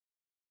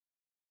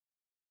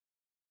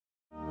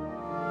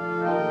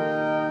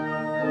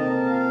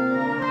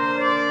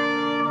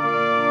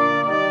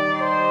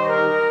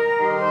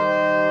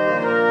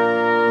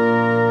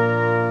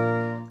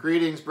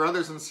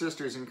brothers and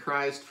sisters in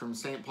Christ from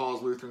St.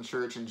 Paul's Lutheran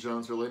Church in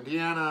Jonesville,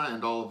 Indiana,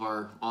 and all of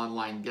our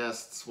online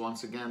guests.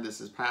 Once again, this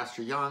is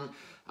Pastor Young,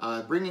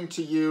 bringing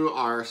to you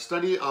our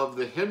study of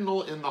the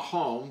hymnal in the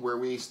home, where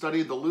we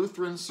study the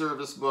Lutheran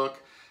Service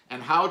Book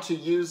and how to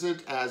use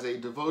it as a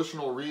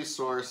devotional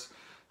resource,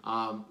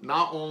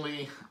 not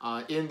only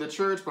in the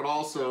church, but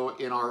also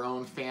in our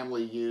own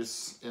family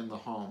use in the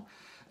home.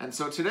 And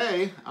so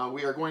today,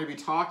 we are going to be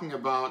talking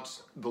about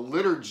the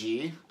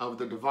liturgy of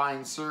the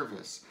Divine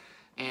Service.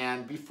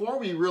 And before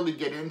we really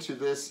get into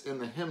this in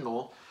the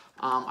hymnal,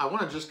 I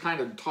want to just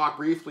kind of talk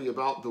briefly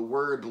about the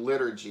word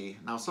liturgy.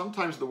 Now,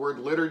 sometimes the word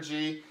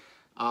liturgy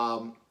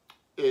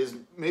is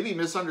maybe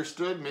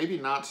misunderstood, maybe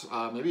not.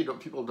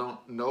 People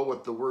don't know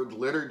what the word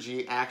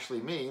liturgy actually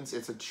means.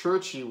 It's a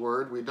churchy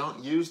word. We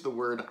don't use the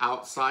word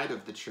outside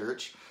of the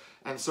church.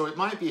 And so it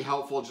might be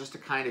helpful just to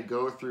kind of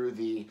go through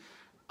the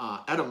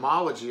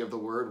etymology of the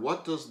word.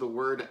 What does the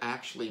word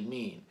actually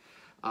mean?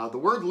 The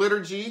word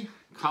liturgy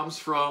comes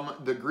from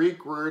the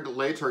Greek word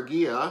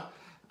liturgia,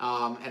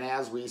 and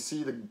as we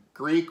see the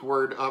Greek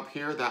word up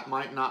here, that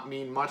might not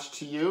mean much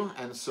to you,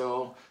 and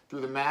so through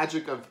the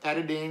magic of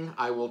editing,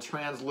 I will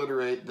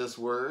transliterate this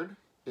word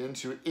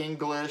into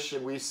English,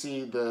 and we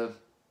see the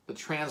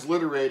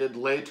transliterated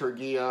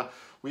liturgia.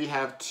 We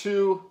have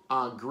two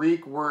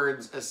Greek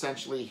words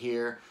essentially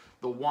here.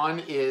 The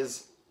one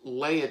is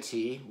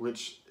laity,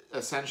 which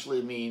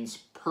essentially means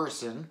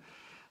person,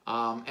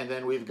 and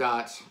then we've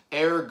got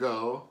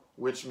ergo,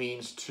 which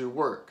means to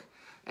work.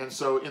 And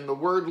so in the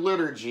word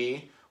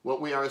liturgy,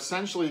 what we are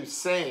essentially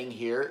saying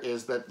here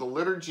is that the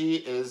liturgy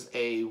is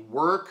a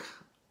work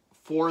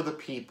for the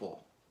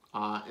people.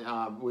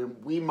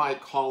 We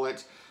might call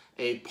it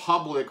a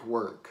public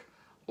work,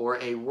 or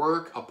a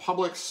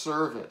public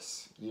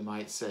service, you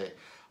might say.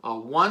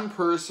 One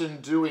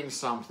person doing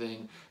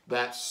something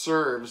that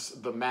serves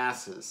the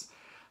masses.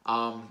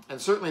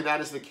 And certainly that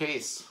is the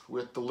case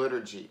with the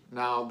liturgy.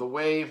 Now, the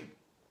way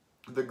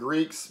the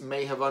Greeks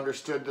may have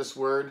understood this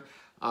word,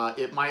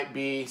 it might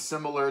be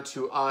similar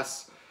to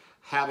us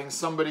having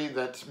somebody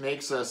that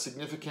makes a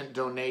significant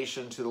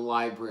donation to the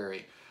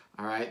library.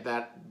 All right,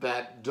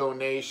 that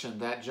donation,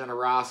 that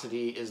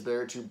generosity is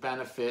there to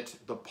benefit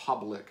the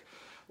public.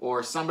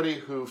 Or somebody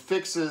who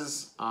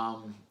fixes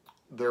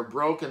their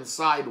broken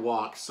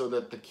sidewalk so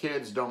that the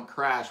kids don't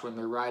crash when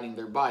they're riding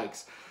their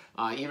bikes.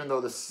 Even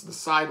though the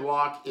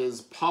sidewalk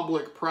is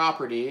public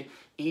property,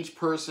 each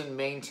person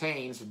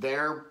maintains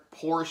their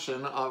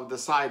portion of the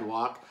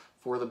sidewalk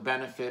for the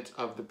benefit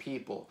of the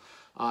people.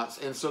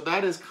 And so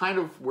that is kind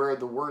of where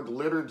the word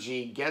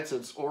liturgy gets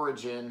its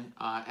origin,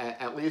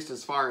 at least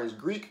as far as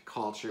Greek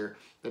culture,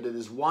 that it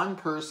is one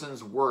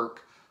person's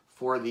work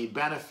for the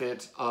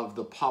benefit of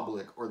the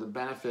public or the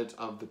benefit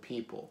of the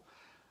people.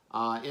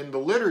 In the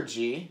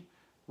liturgy,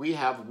 we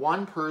have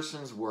one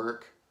person's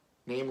work,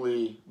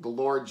 namely the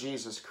Lord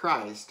Jesus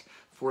Christ,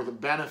 for the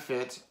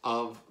benefit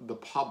of the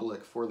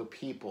public, for the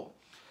people.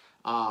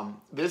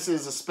 This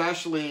is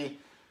especially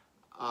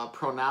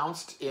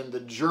pronounced in the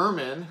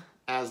German,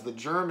 as the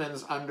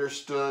Germans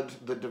understood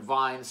the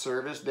divine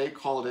service. They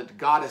called it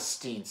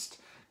Gottesdienst,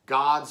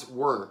 God's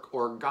work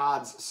or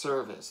God's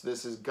service.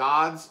 This is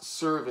God's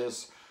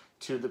service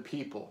to the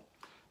people.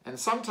 And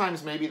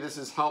sometimes maybe this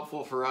is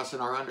helpful for us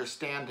in our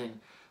understanding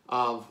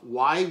of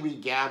why we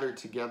gather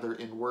together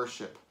in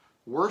worship.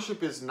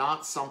 Worship is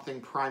not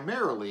something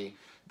primarily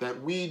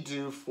that we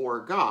do for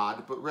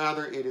God, but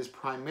rather it is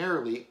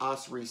primarily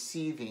us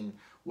receiving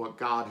what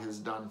God has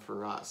done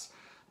for us.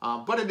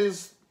 But it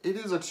is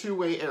a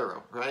two-way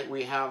arrow, right?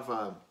 We have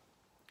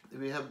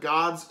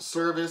God's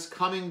service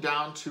coming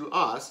down to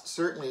us.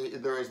 Certainly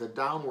there is a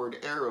downward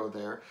arrow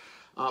there,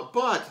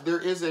 but there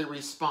is a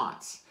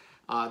response.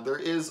 There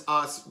is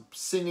us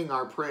singing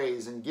our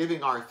praise and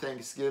giving our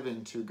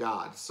thanksgiving to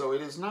God. So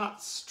it is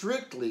not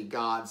strictly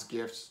God's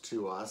gifts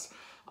to us.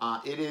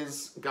 It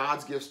is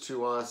God's gifts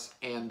to us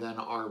and then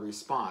our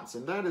response.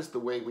 And that is the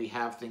way we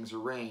have things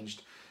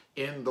arranged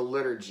in the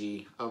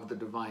liturgy of the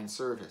divine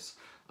service.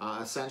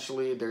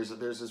 Essentially, there's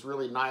this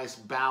really nice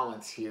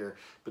balance here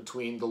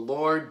between the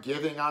Lord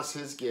giving us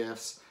his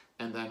gifts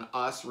and then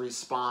us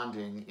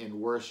responding in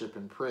worship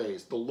and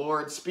praise. The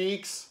Lord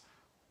speaks,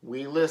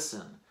 we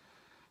listen.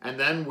 And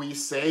then we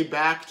say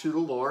back to the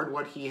Lord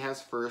what he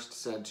has first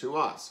said to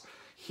us.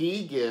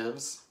 He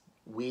gives,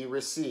 we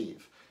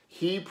receive.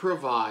 He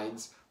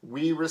provides,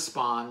 we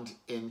respond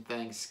in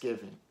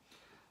thanksgiving.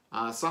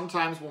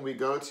 Sometimes when we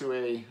go to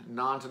a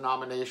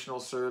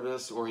non-denominational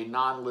service or a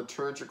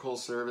non-liturgical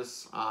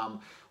service,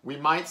 we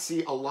might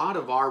see a lot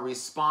of our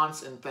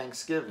response in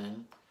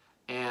thanksgiving,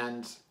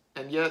 and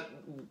yet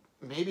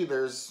maybe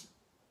there's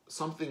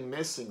something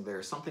missing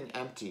there, something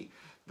empty,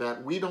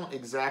 that we don't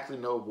exactly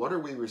know what are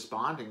we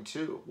responding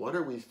to, what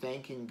are we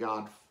thanking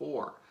God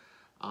for.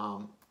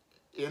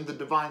 In the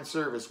divine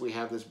service, we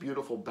have this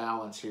beautiful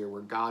balance here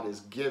where God is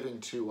giving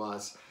to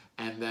us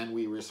and then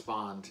we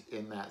respond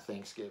in that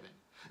thanksgiving.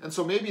 And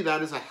so maybe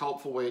that is a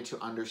helpful way to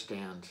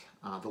understand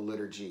the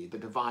liturgy, the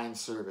divine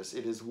service.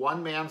 It is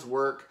one man's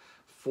work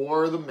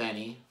for the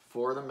many,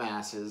 for the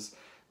masses,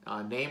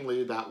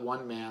 namely that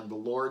one man, the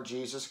Lord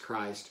Jesus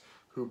Christ,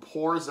 who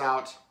pours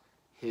out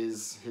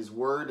his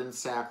word and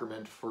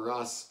sacrament for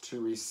us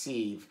to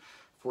receive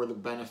for the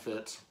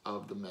benefit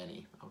of the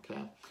many.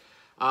 Okay.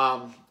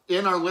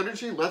 In our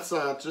liturgy, let's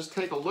just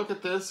take a look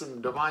at this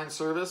in Divine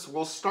Service.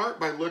 We'll start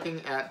by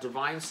looking at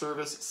Divine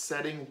Service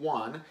Setting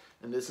 1,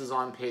 and this is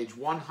on page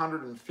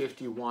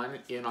 151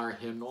 in our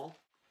hymnal.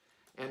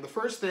 And the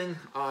first thing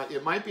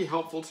it might be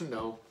helpful to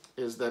know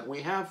is that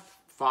we have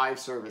 5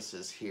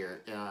 services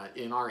here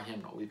in our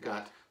hymnal. We've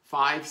got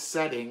 5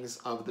 settings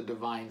of the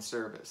Divine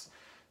Service.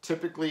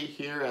 Typically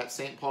here at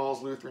St.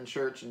 Paul's Lutheran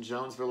Church in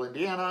Jonesville,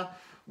 Indiana,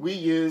 we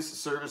use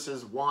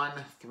services 1,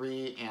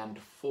 3, and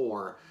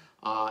 4.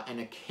 And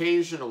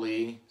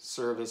occasionally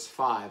service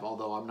 5,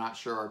 although I'm not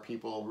sure our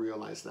people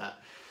realize that.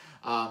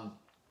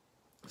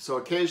 So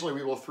occasionally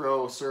we will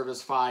throw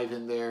service 5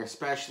 in there,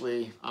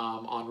 especially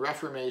on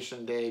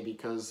Reformation Day,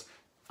 because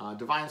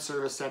Divine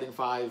Service Setting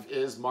 5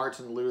 is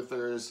Martin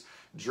Luther's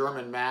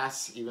German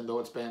Mass, even though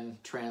it's been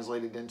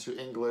translated into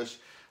English.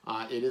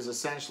 It is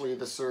essentially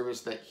the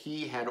service that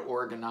he had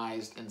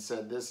organized and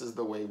said, this is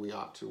the way we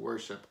ought to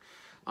worship.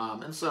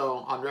 And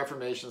so on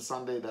Reformation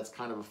Sunday, that's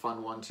kind of a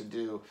fun one to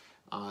do.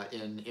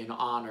 In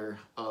honor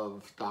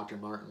of Dr.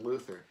 Martin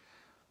Luther.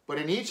 But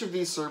in each of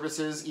these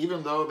services,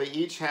 even though they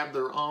each have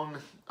their own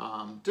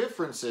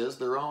differences,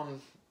 their own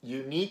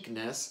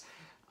uniqueness,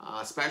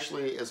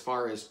 especially as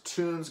far as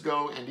tunes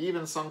go, and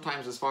even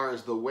sometimes as far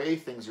as the way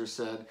things are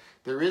said,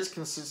 there is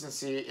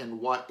consistency in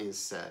what is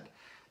said.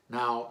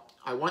 Now,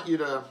 I want you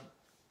to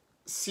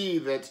see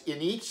that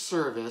in each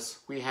service,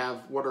 we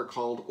have what are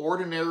called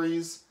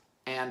ordinaries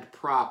and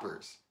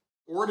propers.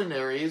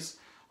 Ordinaries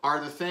are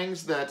the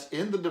things that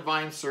in the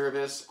Divine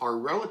Service are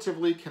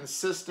relatively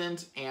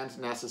consistent and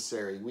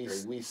necessary.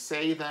 We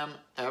say them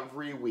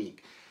every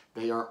week.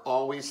 They are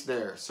always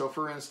there. So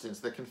for instance,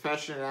 the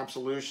Confession and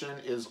Absolution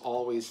is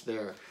always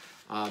there.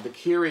 The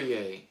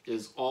Kyrie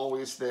is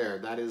always there.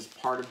 That is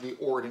part of the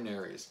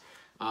ordinaries.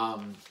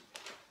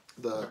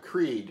 The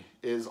Creed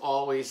is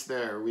always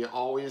there. We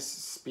always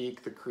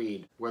speak the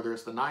Creed. Whether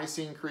it's the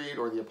Nicene Creed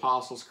or the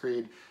Apostles'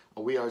 Creed,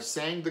 we are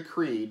saying the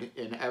Creed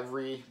in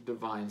every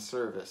Divine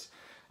Service.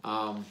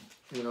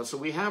 So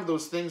we have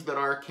those things that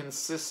are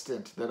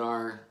consistent, that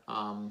are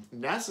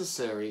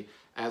necessary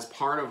as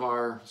part of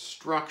our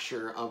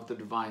structure of the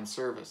Divine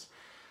Service.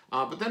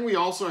 But then we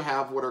also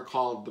have what are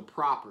called the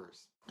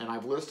propers, and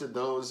I've listed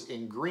those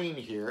in green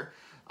here.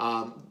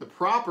 The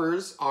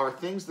propers are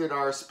things that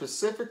are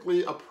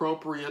specifically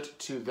appropriate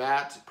to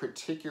that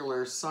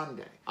particular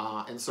Sunday.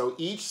 And so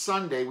each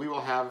Sunday we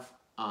will have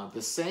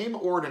the same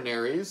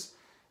ordinaries,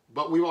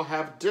 but we will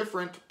have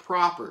different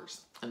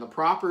propers. And the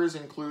propers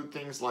include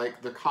things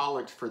like the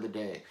collect for the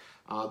day,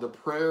 the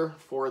prayer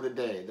for the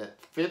day that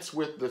fits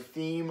with the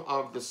theme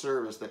of the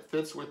service, that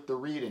fits with the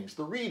readings.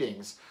 The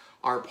readings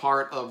are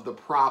part of the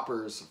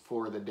propers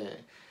for the day.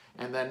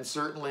 And then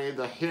certainly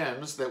the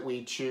hymns that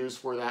we choose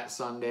for that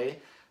Sunday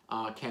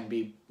can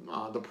be,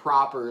 the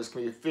propers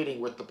can be fitting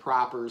with the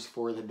propers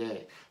for the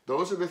day.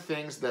 Those are the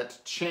things that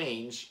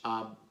change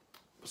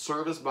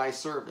service by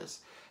service.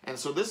 And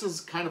so this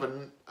is kind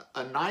of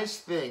a nice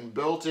thing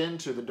built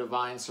into the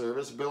Divine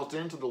Service, built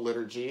into the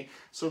liturgy,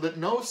 so that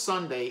no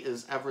Sunday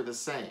is ever the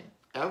same.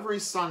 Every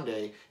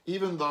Sunday,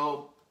 even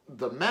though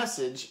the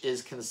message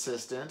is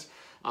consistent,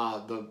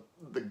 the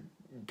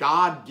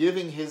God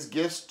giving his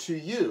gifts to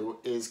you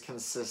is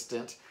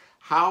consistent,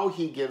 how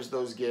he gives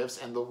those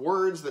gifts and the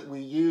words that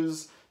we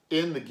use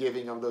in the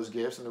giving of those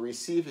gifts and the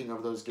receiving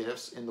of those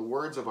gifts, in the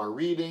words of our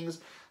readings.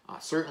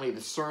 Certainly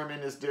the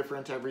sermon is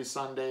different every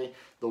Sunday.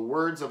 The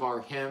words of our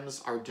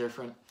hymns are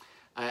different.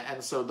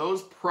 And so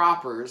those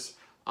propers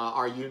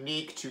are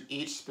unique to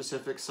each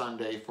specific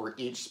Sunday for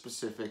each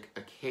specific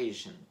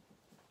occasion.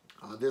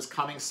 This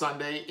coming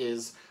Sunday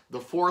is the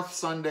 4th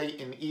Sunday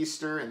in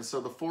Easter, and so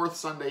the 4th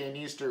Sunday in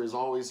Easter is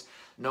always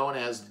known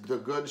as the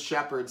Good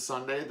Shepherd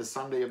Sunday, the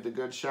Sunday of the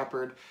Good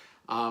Shepherd.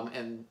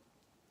 And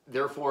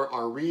therefore,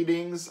 our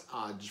readings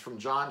from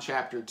John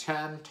chapter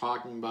 10,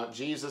 talking about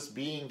Jesus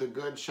being the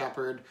Good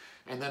Shepherd,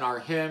 and then our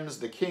hymns,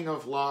 the King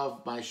of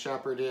Love, my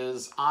shepherd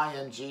is, I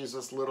am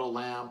Jesus, little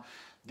lamb.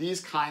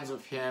 These kinds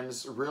of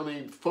hymns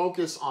really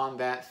focus on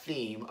that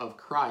theme of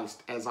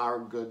Christ as our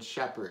Good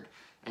Shepherd.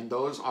 And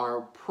those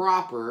are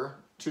proper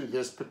to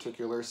this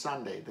particular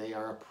Sunday. They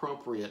are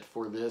appropriate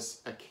for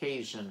this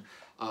occasion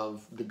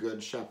of the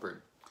Good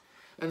Shepherd.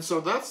 And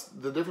so that's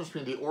the difference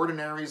between the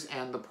ordinaries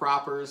and the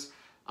propers.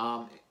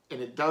 And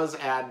it does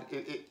add,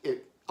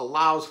 it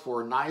allows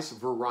for nice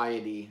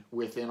variety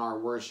within our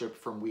worship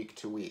from week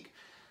to week.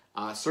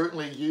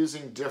 Certainly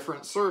using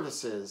different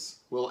services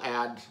will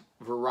add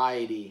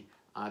variety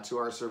to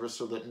our service,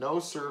 so that no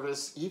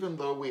service, even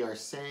though we are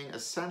saying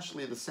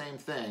essentially the same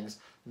things,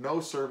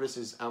 no service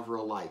is ever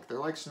alike. They're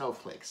like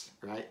snowflakes,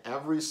 right?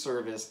 Every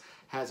service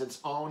has its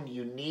own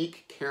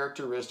unique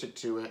characteristic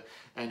to it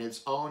and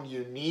its own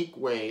unique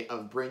way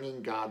of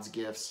bringing God's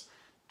gifts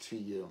to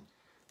you.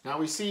 Now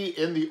we see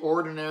in the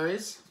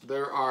ordinaries,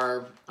 there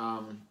are,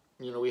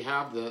 we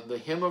have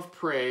the hymn of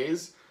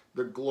praise,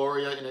 the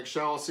Gloria in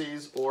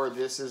Excelsis or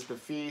This is the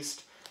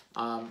Feast.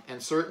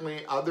 And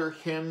certainly other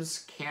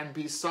hymns can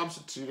be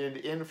substituted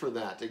in for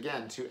that,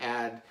 again, to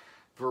add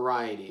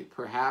variety.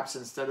 Perhaps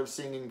instead of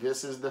singing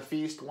This is the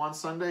Feast one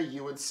Sunday,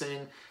 you would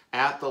sing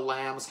At the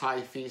Lamb's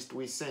High Feast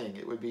We Sing.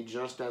 It would be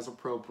just as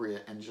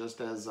appropriate and just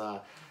as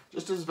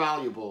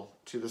valuable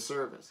to the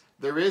service.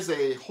 There is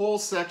a whole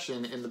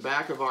section in the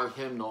back of our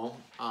hymnal,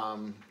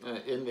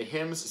 in the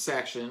hymns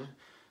section.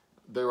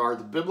 There are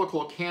the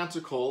biblical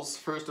canticles,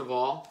 first of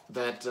all,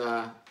 that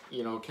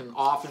can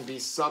often be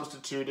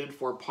substituted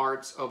for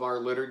parts of our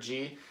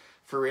liturgy.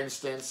 For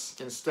instance,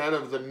 instead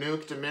of the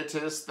Nunc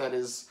Dimittis that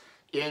is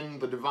in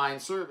the Divine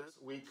Service,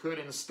 we could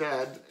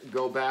instead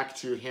go back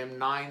to hymn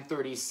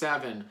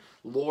 937,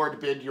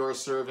 Lord bid your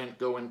servant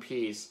go in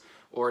peace,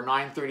 or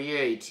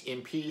 938,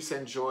 In peace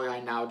and joy I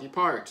now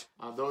depart.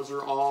 Those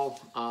are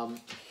all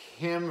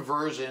hymn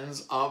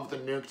versions of the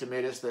Nunc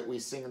Dimittis that we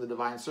sing in the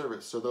Divine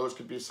Service, so those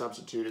could be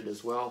substituted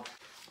as well.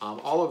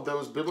 All of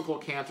those biblical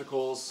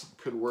canticles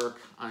could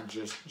work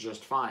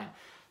just fine.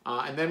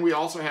 And then we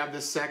also have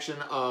this section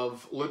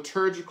of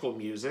liturgical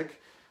music.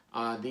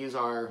 These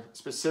are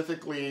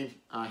specifically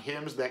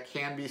hymns that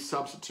can be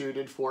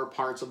substituted for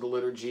parts of the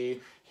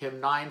liturgy. Hymn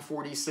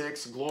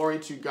 946, Glory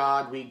to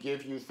God, we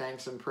give you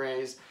thanks and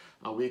praise.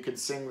 We could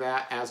sing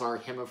that as our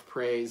hymn of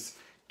praise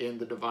in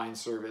the Divine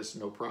Service,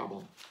 no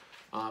problem.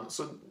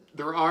 So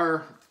there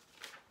are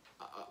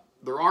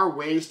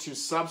ways to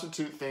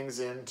substitute things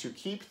in, to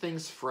keep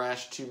things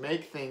fresh, to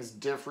make things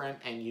different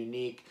and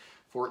unique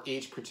for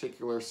each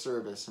particular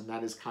service. And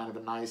that is kind of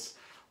a nice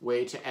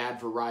way to add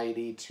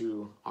variety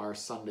to our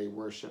Sunday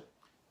worship.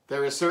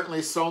 There is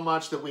certainly so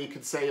much that we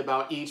could say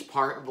about each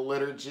part of the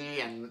liturgy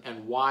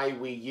and why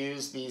we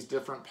use these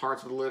different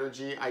parts of the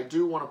liturgy. I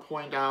do want to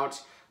point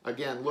out,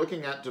 again,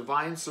 looking at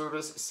Divine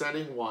Service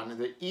Setting 1,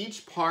 that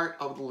each part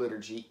of the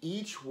liturgy,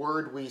 each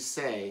word we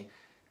say,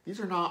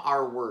 these are not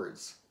our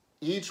words.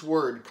 Each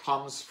word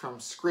comes from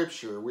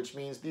Scripture, which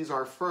means these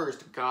are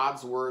first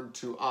God's word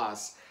to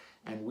us,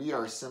 and we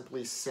are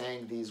simply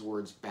saying these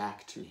words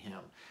back to Him.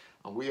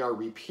 We are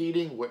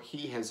repeating what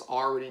He has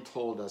already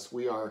told us.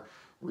 We are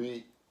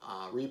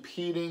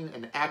repeating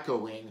and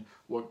echoing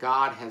what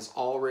God has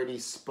already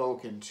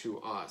spoken to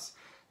us.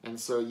 And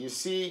so you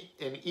see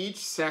in each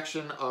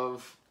section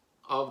of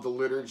the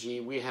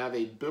liturgy, we have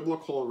a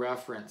biblical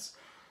reference.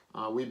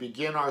 We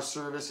begin our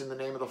service in the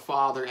name of the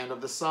Father and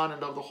of the Son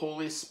and of the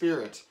Holy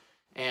Spirit.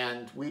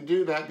 And we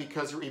do that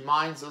because it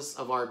reminds us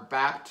of our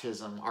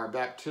baptism, our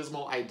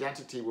baptismal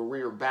identity, where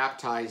we are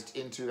baptized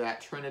into that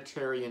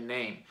Trinitarian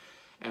name.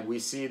 And we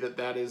see that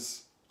that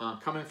is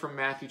coming from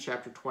Matthew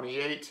chapter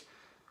 28,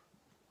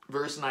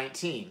 verse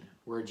 19,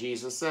 where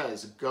Jesus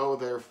says, Go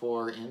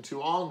therefore into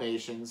all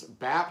nations,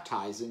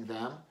 baptizing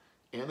them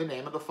in the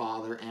name of the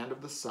Father and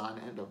of the Son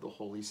and of the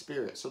Holy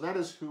Spirit. So that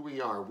is who we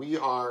are. We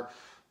are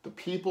the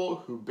people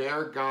who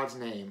bear God's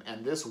name,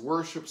 and this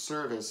worship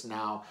service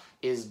now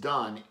is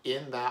done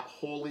in that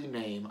holy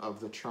name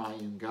of the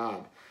triune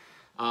God.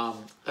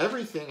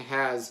 Everything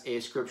has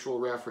a scriptural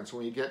reference.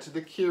 When you get to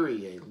the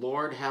Kyrie,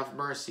 Lord have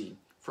mercy,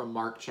 from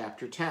Mark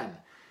chapter 10.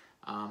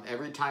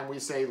 Every time we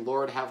say,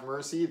 Lord have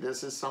mercy,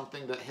 this is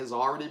something that has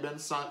already been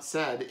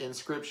said in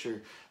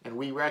Scripture. And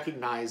we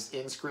recognize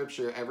in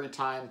Scripture, every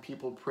time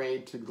people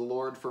prayed to the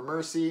Lord for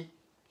mercy,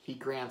 He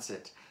grants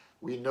it.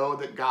 We know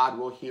that God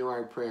will hear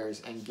our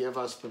prayers and give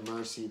us the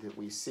mercy that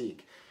we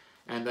seek.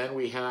 And then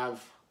we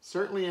have,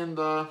 certainly in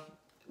the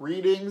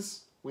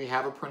readings, we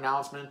have a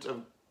pronouncement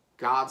of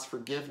God's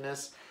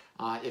forgiveness.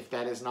 If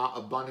that is not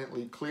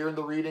abundantly clear in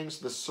the readings,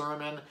 the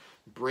sermon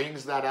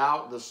brings that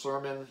out. The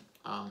sermon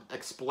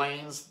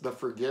explains the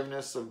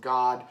forgiveness of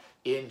God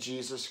in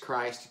Jesus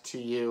Christ to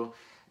you.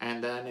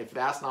 And then if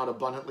that's not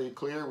abundantly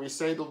clear, we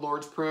say the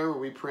Lord's Prayer,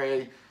 where we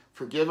pray,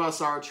 Forgive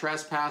us our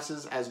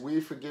trespasses as we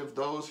forgive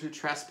those who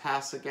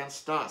trespass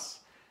against us.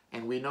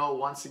 And we know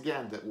once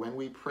again that when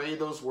we pray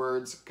those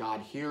words,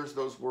 God hears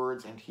those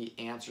words and He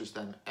answers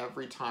them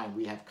every time.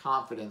 We have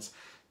confidence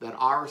that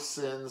our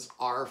sins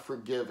are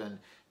forgiven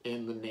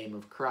in the name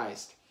of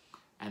Christ.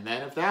 And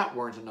then if that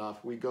weren't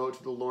enough, we go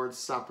to the Lord's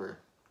Supper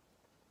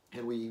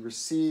and we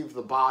receive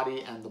the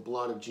body and the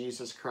blood of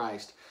Jesus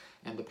Christ.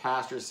 And the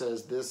pastor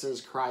says, this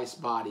is Christ's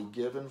body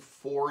given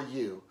for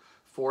you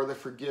for the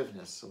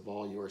forgiveness of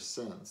all your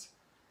sins.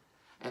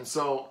 And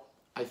so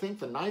I think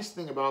the nice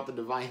thing about the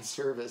divine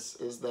service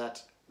is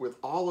that with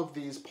all of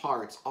these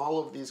parts, all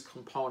of these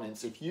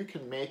components, if you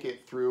can make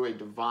it through a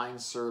divine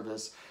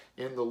service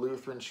in the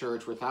Lutheran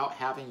Church without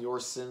having your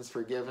sins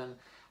forgiven,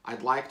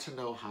 I'd like to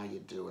know how you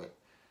do it.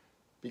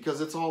 Because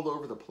it's all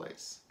over the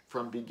place.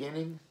 From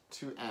beginning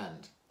to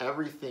end,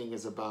 everything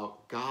is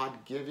about God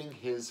giving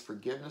His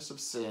forgiveness of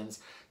sins,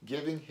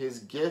 giving His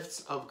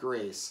gifts of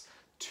grace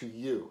to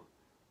you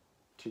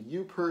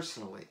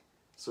personally,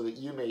 so that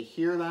you may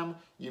hear them,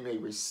 you may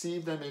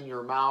receive them in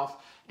your mouth,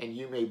 and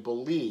you may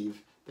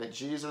believe that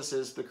Jesus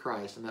is the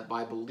Christ, and that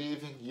by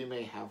believing you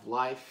may have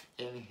life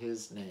in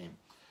His name.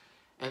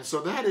 And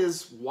so that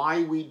is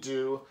why we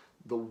do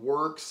the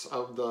works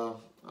of the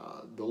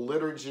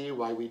liturgy,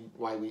 why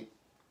we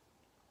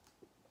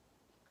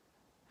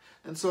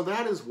And so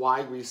that is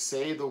why we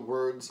say the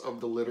words of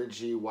the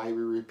liturgy, why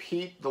we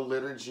repeat the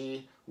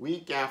liturgy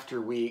week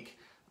after week,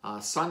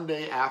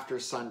 Sunday after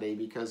Sunday,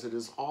 because it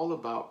is all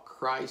about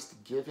Christ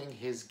giving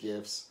his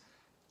gifts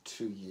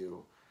to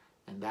you.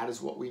 And that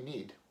is what we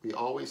need. We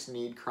always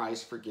need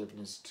Christ's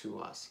forgiveness to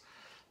us.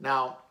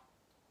 Now,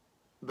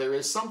 there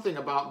is something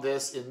about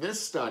this in this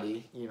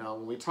study,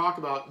 when we talk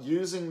about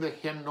using the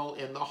hymnal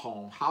in the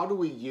home, how do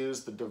we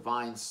use the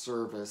divine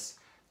service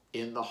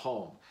in the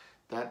home?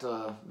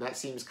 That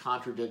seems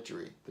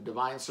contradictory. The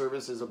divine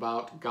service is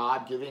about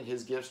God giving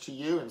his gifts to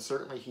you, and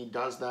certainly he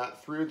does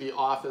that through the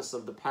office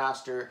of the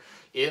pastor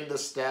in the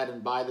stead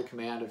and by the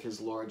command of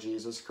his Lord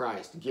Jesus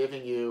Christ,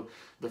 giving you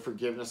the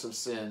forgiveness of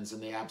sins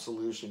in the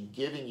absolution,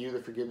 giving you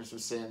the forgiveness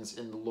of sins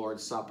in the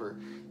Lord's Supper.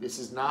 This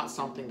is not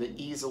something that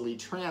easily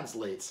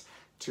translates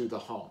to the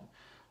home.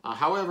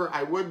 However,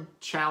 I would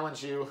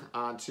challenge you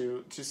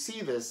to see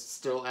this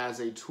still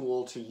as a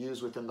tool to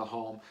use within the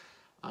home.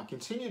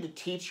 Continue to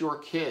teach your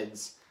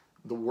kids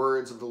the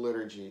words of the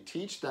liturgy.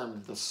 Teach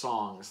them the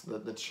songs,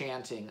 the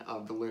chanting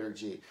of the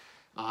liturgy.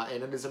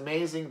 And it is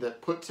amazing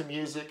that put to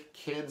music,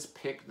 kids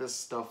pick this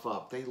stuff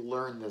up. They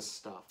learn this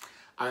stuff.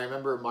 I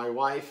remember my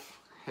wife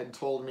had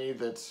told me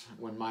that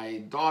when my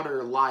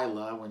daughter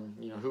Lila,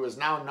 who is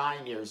now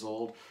 9 years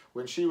old,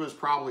 when she was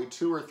probably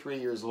 2 or 3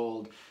 years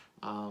old,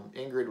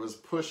 Ingrid was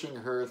pushing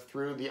her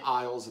through the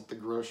aisles at the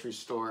grocery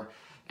store,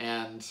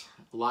 and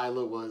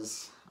Lila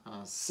was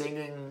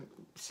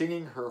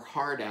singing her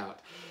heart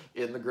out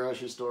in the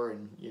grocery store,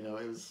 and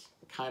it was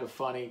kind of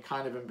funny,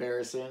 kind of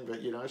embarrassing,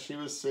 but she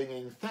was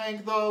singing,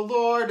 "Thank the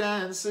Lord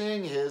and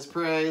sing his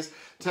praise,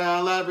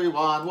 tell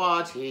everyone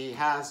what he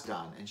has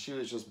done," and she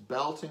was just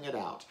belting it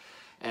out.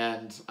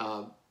 And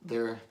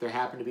there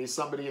happened to be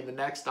somebody in the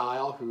next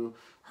aisle who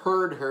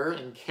heard her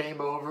and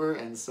came over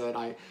and said,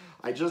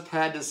 I just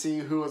had to see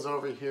who was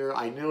over here.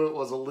 I knew it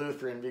was a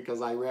Lutheran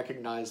because I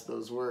recognized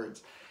those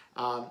words.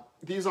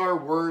 These are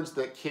words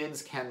that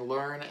kids can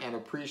learn and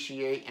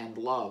appreciate and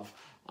love,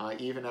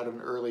 even at an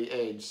early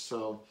age.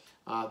 So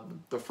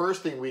the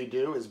first thing we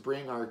do is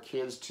bring our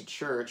kids to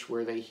church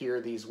where they hear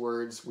these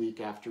words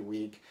week after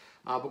week.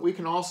 But we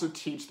can also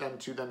teach them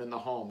to them in the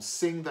home.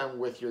 Sing them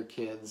with your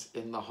kids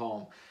in the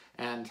home,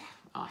 and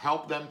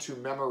help them to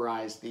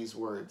memorize these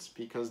words,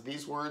 because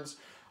these words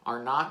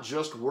are not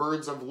just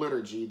words of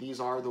liturgy. These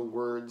are the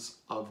words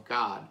of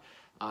God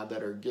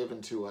that are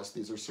given to us.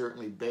 These are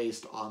certainly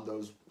based on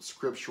those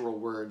scriptural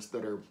words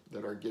that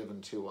are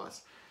given to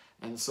us.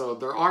 And so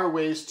there are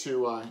ways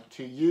to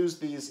use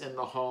these in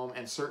the home,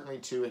 and certainly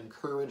to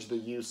encourage the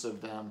use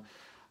of them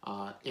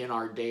in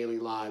our daily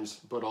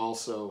lives, but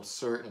also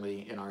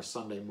certainly in our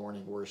Sunday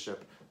morning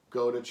worship.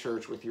 Go to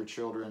church with your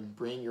children.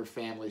 Bring your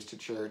families to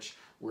church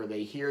where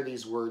they hear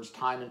these words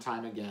time and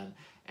time again,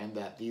 and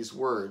that these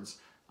words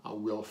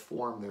will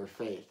form their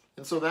faith.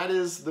 And so that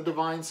is the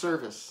divine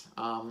service.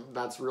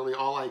 That's really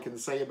all I can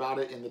say about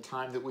it in the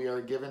time that we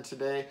are given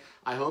today.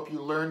 I hope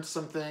you learned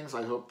some things.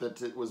 I hope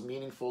that it was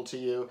meaningful to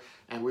you.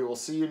 And we will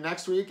see you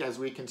next week as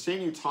we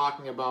continue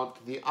talking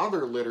about the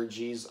other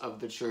liturgies of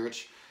the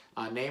church,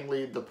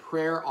 namely the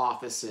prayer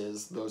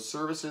offices, those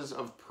services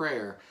of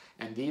prayer.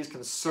 And these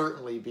can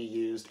certainly be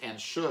used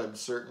and should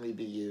certainly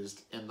be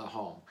used in the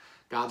home.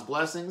 God's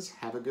blessings.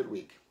 Have a good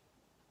week.